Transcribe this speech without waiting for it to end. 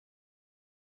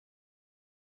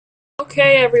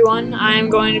Okay, everyone, I'm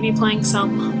going to be playing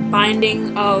some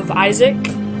Binding of Isaac,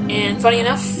 and funny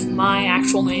enough, my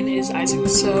actual name is Isaac,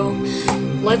 so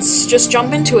let's just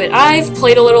jump into it. I've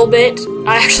played a little bit.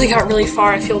 I actually got really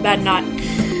far. I feel bad not,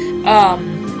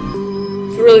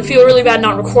 feel really bad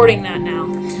not recording that now.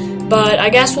 But I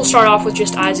guess we'll start off with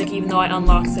just Isaac, even though I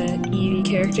unlocked the Eevee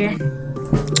character.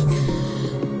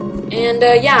 And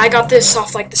yeah, I got this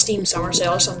off like the Steam summer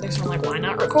sale or something, so I'm like, why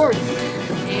not record?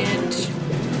 And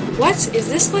what? Is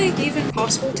this like even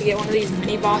possible to get one of these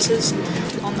mini bosses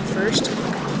on the first?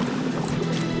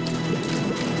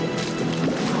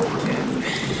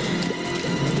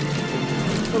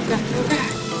 Okay.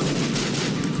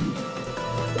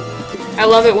 I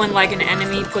love it when like an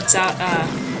enemy puts out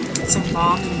some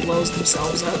bombs and blows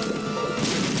themselves up.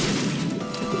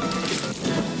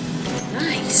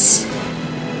 Nice.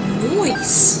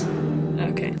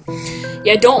 Okay.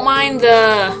 Yeah, don't mind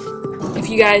if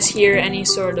you guys hear any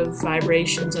sort of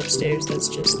vibrations upstairs. That's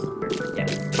just, yeah.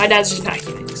 My dad's just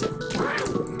vacuuming, so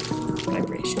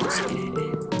vibrations,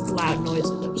 loud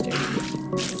noises upstairs.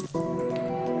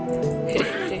 What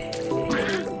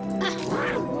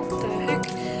the heck?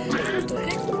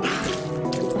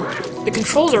 The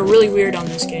controls are really weird on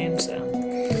this game, so.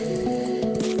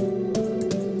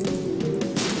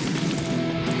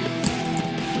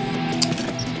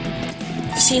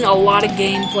 Seen a lot of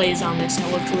gameplays on this and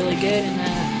it looked really good,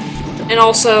 and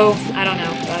also I don't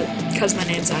know, because my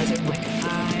name's Isaac, I'm like,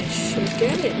 I should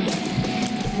get it,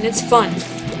 and it's fun.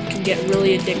 It can get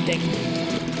really addicting,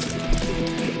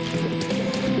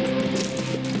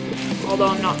 although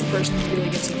I'm not the person who really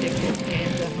gets addicted to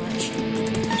games that much.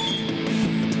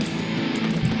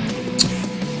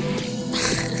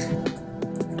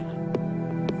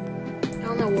 I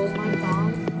don't know, will my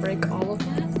bomb break all of that?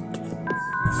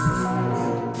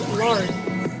 Lord.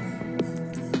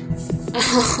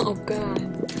 Oh god.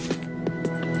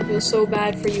 I feel so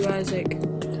bad for you, Isaac.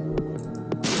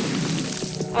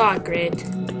 Ah, great.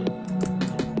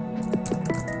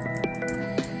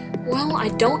 Well, I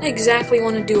don't exactly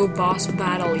want to do a boss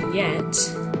battle yet,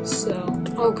 so...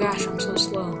 Oh gosh, I'm so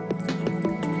slow.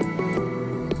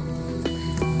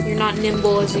 You're not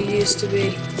nimble as you used to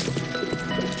be.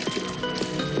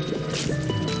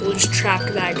 We'll just trap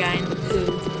that guy in the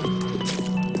poo.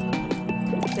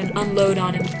 Then unload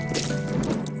on him.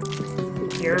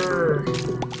 Grrr.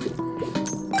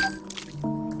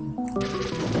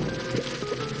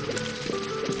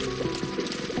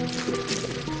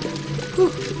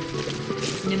 Whew.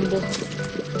 Nimble.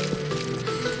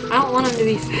 I don't want him to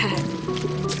be fat.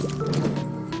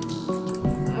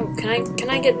 Oh, can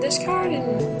I get this card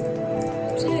and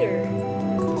that's it, or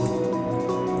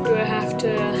do I have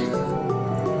to?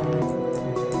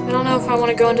 I don't know if I want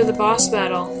to go into the boss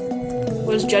battle.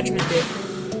 What does Judgment do?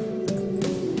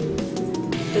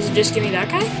 Does it just give me that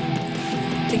guy?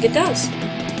 I think it does.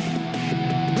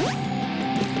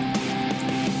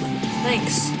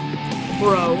 Thanks,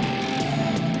 bro.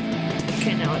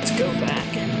 Okay, now let's go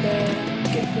back and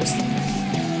get this thing.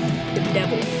 The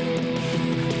devil.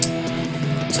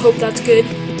 Let's hope that's good.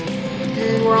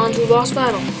 And we're on to the boss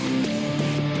battle.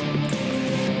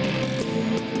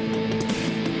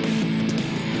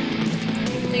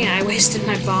 Yeah, I wasted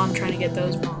my bomb trying to get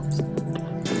those bombs.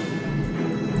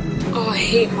 Oh, I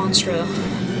hate Monstro.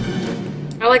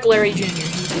 I like Larry Jr.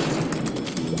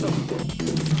 Oh.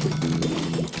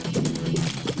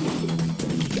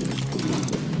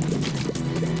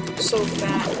 So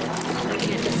fat. I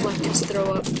can't deflect his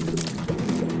throw up.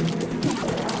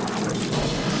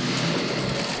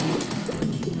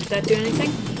 Did that do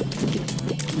anything?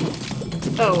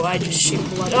 Oh, I just shoot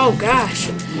blood. Oh gosh,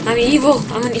 I'm evil.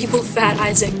 I'm an evil fat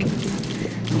Isaac.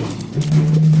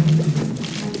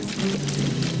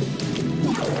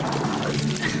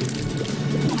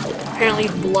 Apparently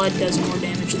blood does more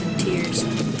damage than tears.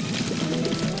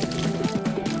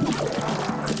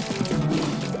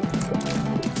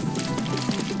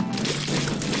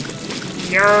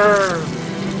 Yarr.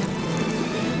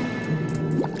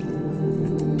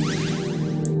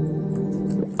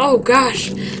 Oh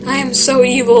gosh, I am so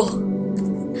evil.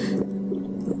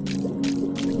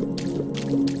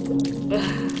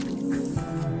 Ugh.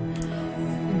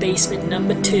 Basement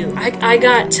number 2. I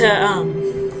got to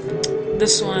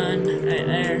this one right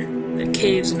there. The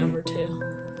cave's number 2.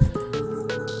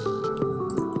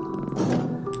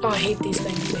 Oh, I hate these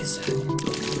things.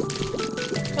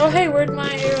 Oh hey, where'd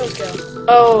my arrows go?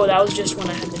 Oh, that was just when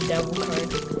I had the devil card.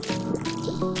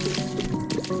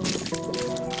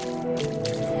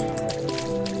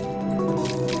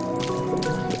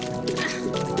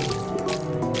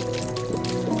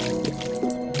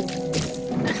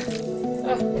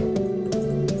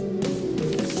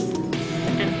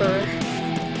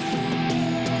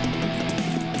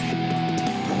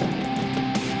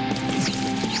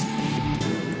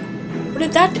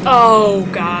 did that? Oh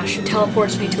gosh, it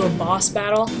teleports me to a boss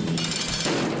battle.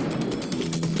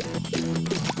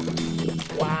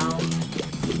 Wow.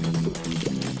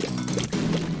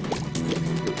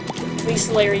 At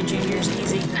least Larry Jr. is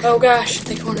easy. Oh gosh,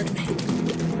 they cornered me.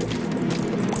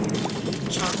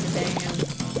 Chop the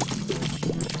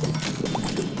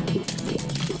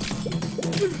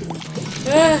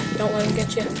dam. Don't let him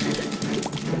get you.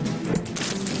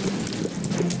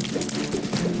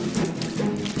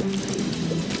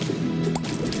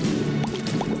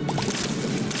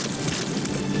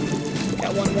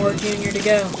 Got one more junior to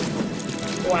go.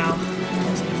 Wow.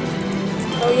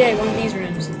 Oh yay, one of these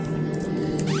rooms.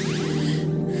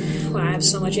 Well, I have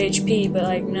so much HP, but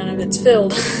like none of it's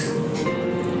filled.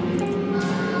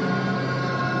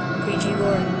 Ouija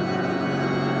board.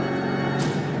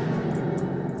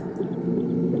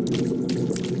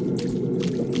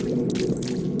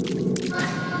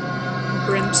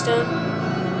 Brimstone.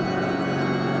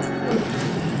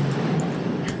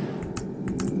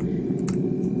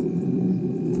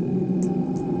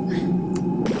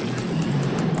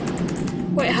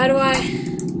 Wait, how do I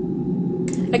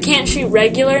can't shoot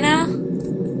regular now?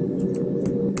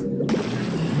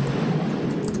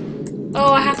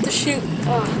 Oh, I have to shoot.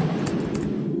 Oh.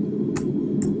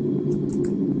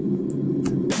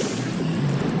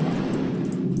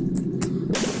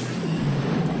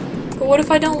 But what if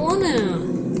I don't want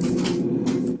to?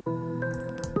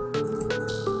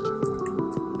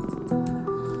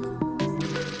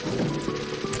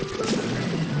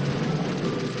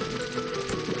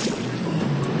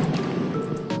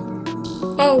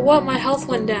 Oh, what? My health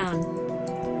went down.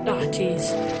 Oh, jeez.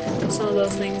 Some of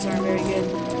those things aren't very good.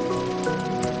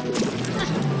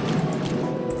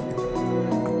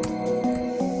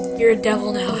 You're a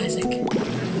devil now, Isaac.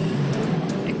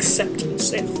 Accept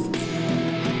yourself.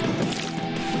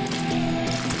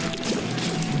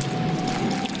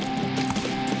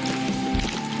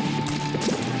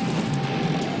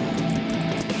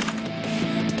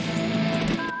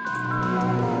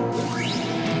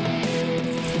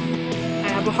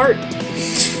 A heart.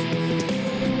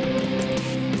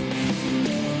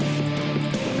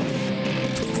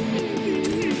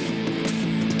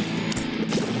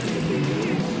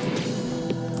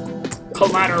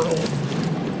 Collateral.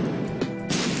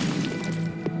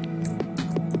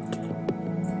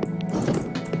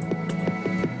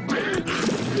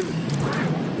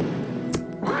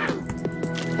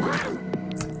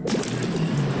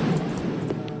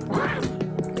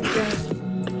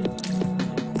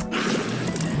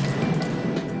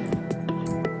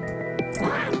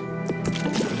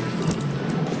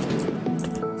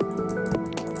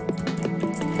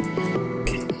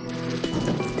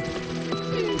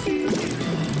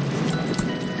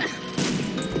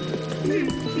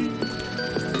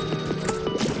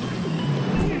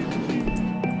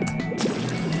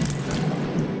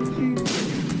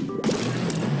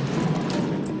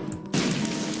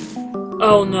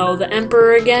 Oh no, the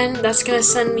Emperor again? That's gonna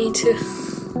send me to...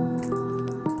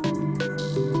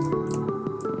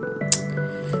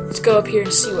 Let's go up here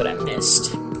and see what I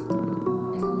missed.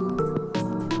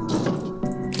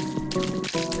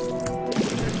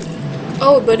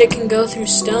 Oh, but it can go through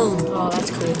stone. Oh,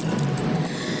 that's cool.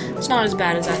 It's not as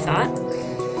bad as I thought.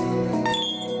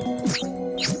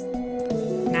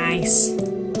 Nice.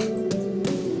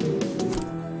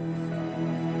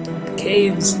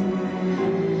 Caves.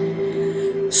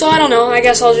 So I don't know, I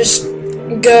guess I'll just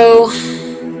go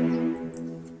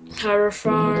however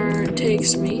far it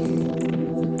takes me.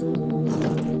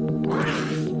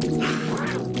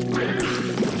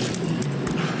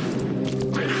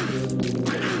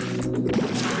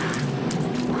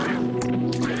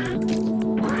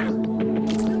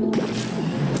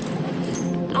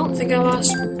 I don't think I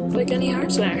lost like any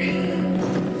hearts there.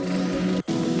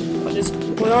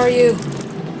 What are you?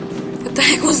 What the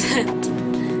heck was that?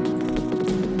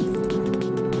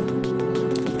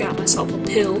 Got myself a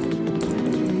pill.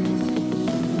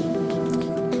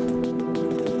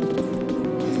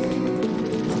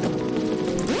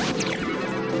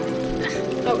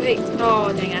 Oh, hey.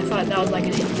 Oh, dang, I thought that was like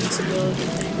an invincibility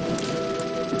thing.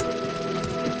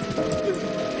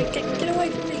 Hey, get away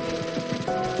from me.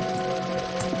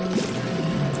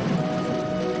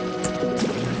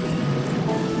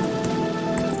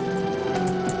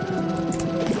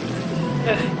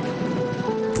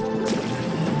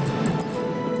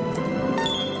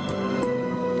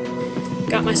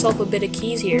 Got myself a bit of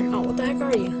keys here. Oh, what the heck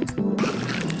are you?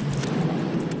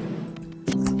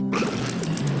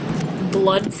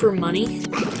 Blood for money?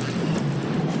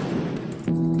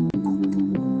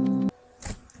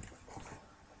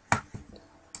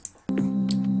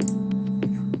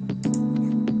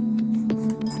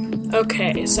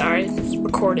 Okay, sorry,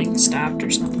 recording stopped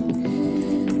or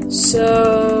something.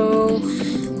 So,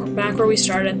 we're back where we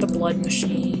started at the blood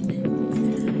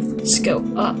machine. Let's go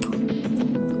up.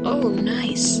 Oh,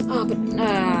 nice. Oh, but,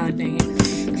 dang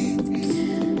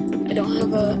it. I don't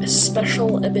have a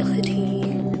special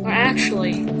ability. Or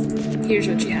actually, here's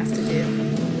what you have to do.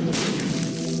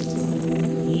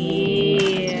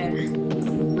 Yeah.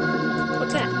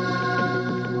 What's that?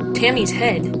 Tammy's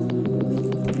head.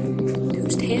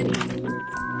 Who's Tammy?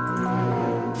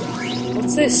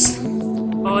 What's this?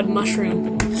 Odd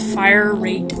mushroom. Fire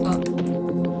rate up.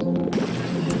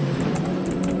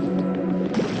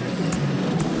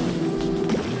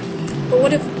 But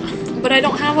what if... But I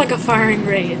don't have like a firing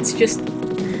ray, it's just...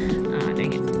 Ah,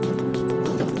 dang it.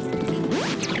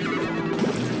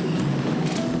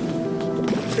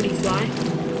 Pretty fly.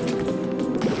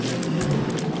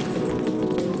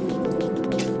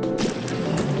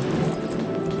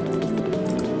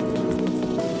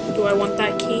 Do I want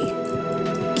that key?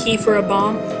 Key for a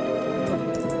bomb?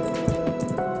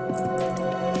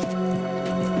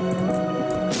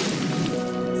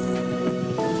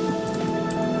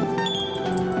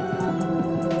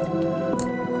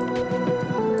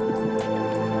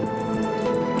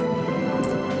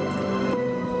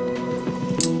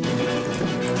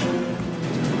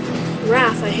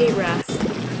 Wrath, I hate Wrath.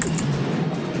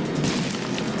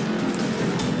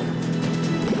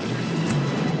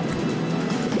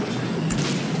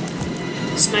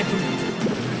 Snipe him.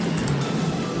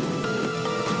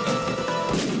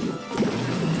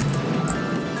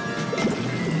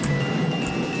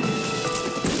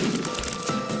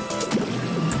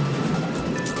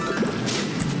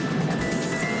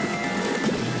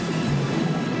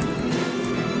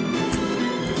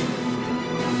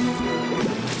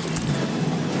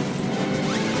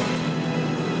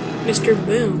 Mr.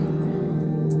 Boom.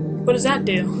 What does that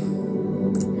do?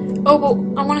 Oh, well,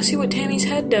 I want to see what Tammy's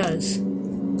head does.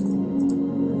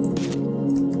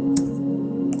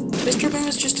 Mr. Boom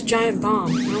is just a giant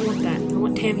bomb. I don't want that. I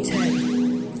want Tammy's head.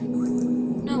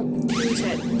 No, Tammy's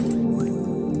head.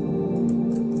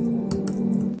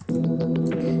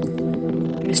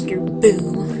 Mr.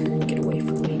 Boom. Get away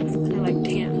from me. I like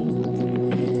Tammy.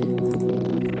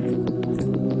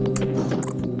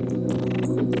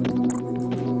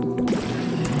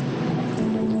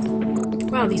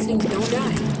 Wow, these things don't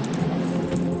die.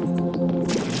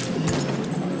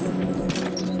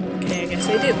 Okay, I guess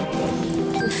they do.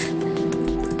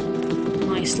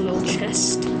 Nice little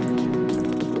chest.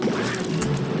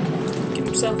 Get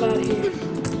himself out of here.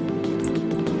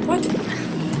 What?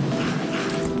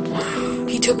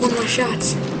 He took one of my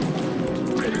shots.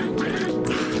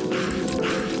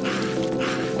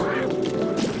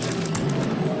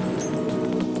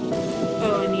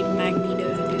 Oh, I need Magneto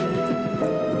to do that.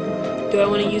 Do I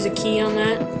want to use a key on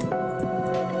that?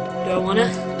 Do I want to?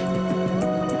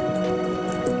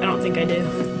 I don't think I do.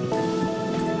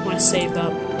 I want to save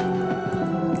up.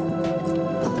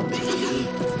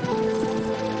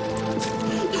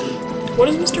 What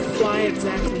does Mr. Fly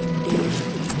exactly do?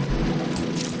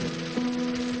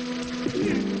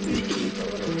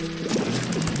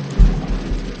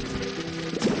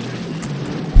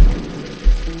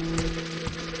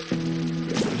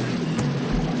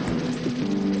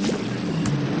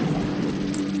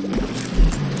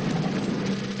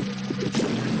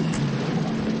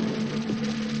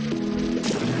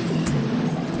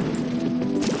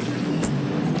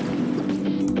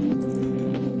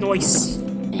 Nice.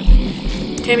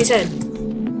 Tammy's head.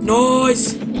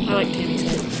 Nice! I like Tammy's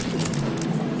head.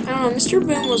 I don't know, Mr.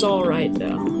 Boom was alright though.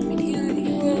 I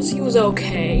mean, he was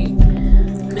okay.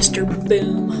 Mr.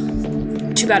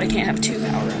 Boom. Too bad I can't have 2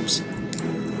 power-ups.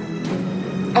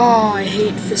 Oh, I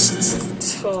hate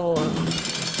fists. Oh.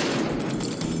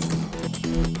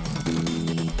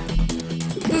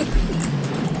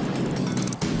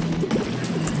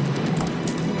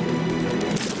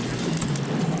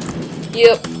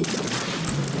 Yep.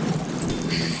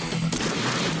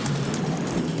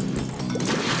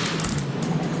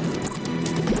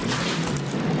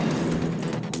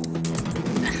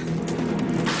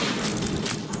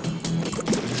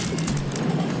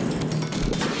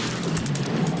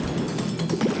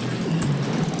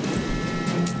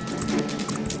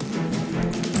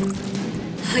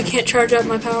 I can't charge up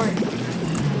my power.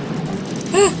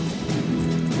 Ah.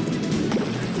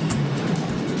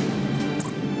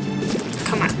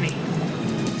 Come at me.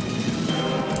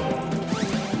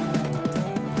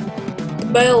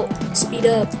 Bell, speed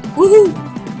up. Woohoo!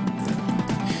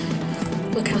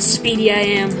 Look how speedy I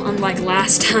am, unlike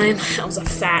last time. I was a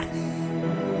fat.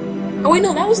 Oh wait,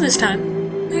 no, that was this time.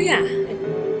 Oh yeah.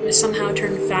 I somehow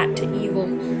turned fat to evil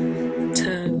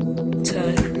to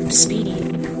speedy.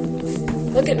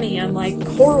 Look at me, I'm like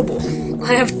horrible.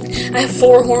 I have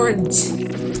 4 horns.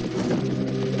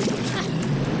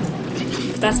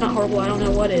 If that's not horrible, I don't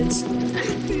know what is.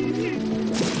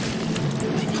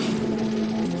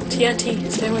 TNT,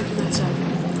 stay away from that side.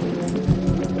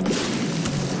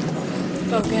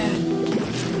 Oh god.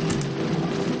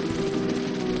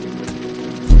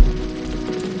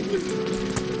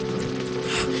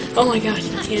 Oh my gosh,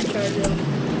 you can't charge up.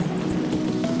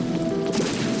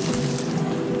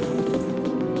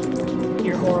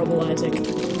 You're horrible, Isaac.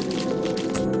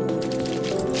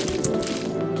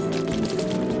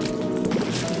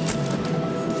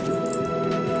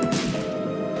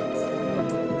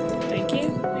 Thank you,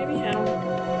 maybe? I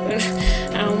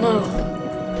don't know.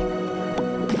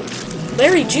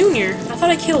 Larry Jr.? I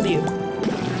thought I killed you.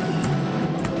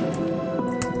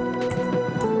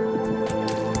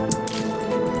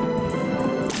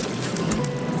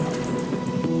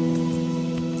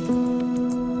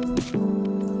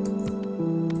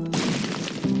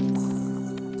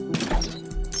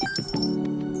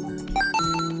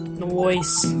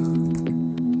 Noise.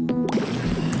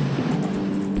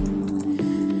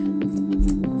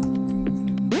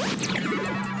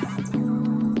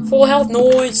 Full health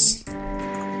noise.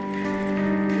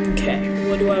 Okay,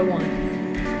 what do I want?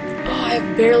 Oh, I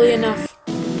have barely enough.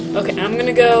 Okay, I'm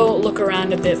gonna go look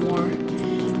around a bit more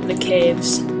in the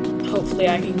caves. Hopefully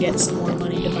I can get some more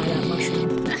money to buy that mushroom.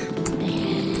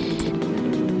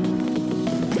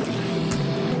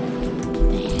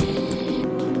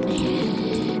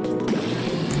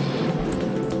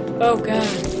 Oh god.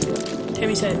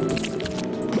 Tammy's head.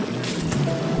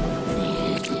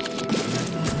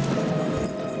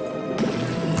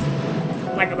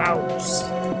 Like a mouse.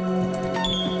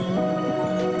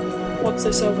 What's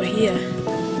this over here?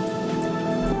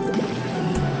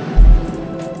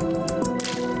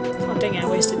 Oh dang it, I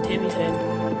wasted Tammy's head.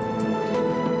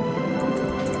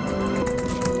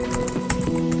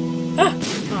 Ah!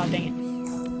 Oh dang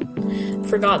it.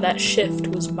 Forgot that shift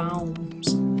was bombs.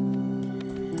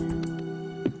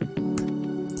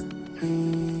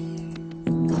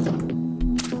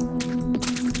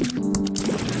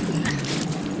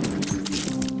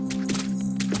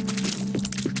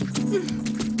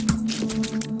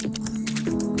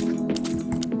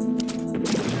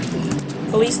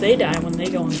 At least they die when they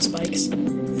go on spikes.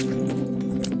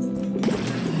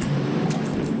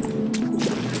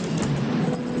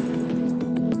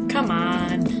 Come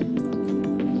on.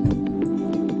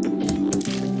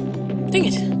 Dang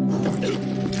it.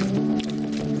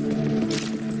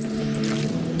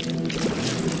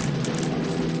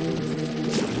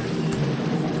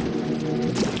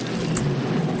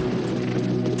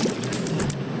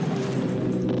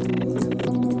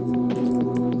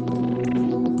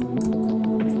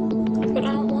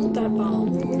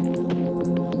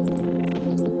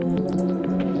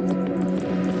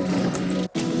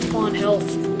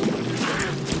 Health.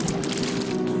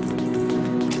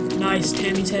 Nice,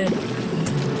 Tammy's head.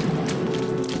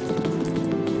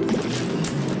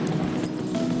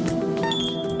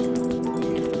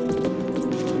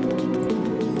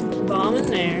 Bomb in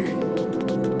there.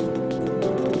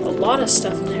 A lot of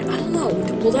stuff in there. I don't know.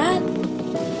 Will that?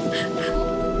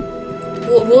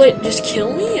 Will it just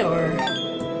kill me or?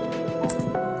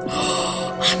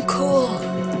 I'm cool.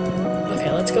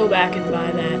 Okay, let's go back and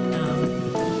buy that.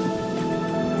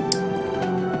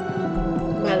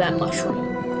 That mushroom.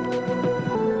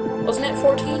 Wasn't it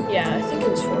 14? Yeah, I think it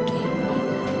was 14.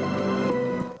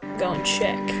 Go and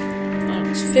check. Oh, it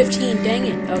was 15, dang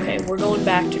it. Okay, we're going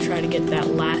back to try to get that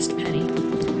last penny.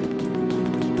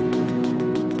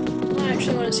 I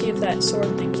actually want to see if that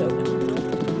sword thing's open. Nope.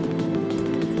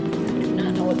 I do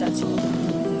not know what that's all about.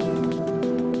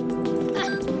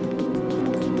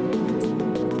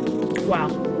 Wow,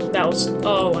 that was,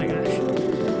 oh my gosh.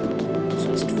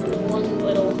 Just for one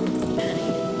little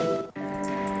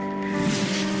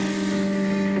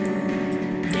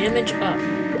damage up.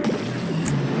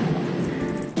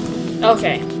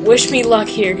 Okay, wish me luck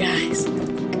here, guys.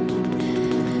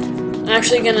 I'm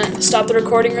actually gonna stop the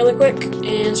recording really quick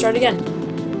and start again.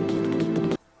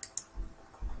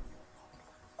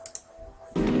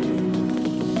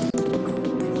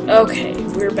 Okay,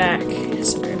 we're back.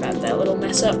 Sorry about that little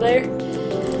mess up there.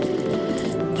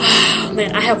 Oh,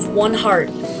 man, I have 1 heart.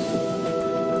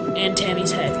 And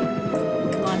Tammy's head.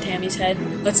 Come on, Tammy's head.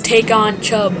 Let's take on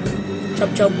Chub.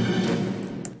 Chub.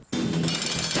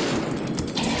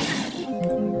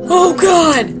 Oh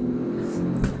god!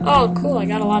 Oh cool, I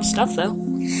got a lot of stuff though.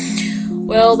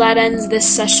 Well, that ends this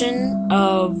session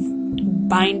of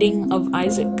Binding of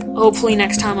Isaac. Hopefully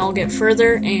next time I'll get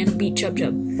further and beat Chub,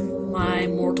 my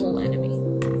mortal enemy.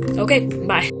 Okay,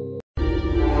 bye.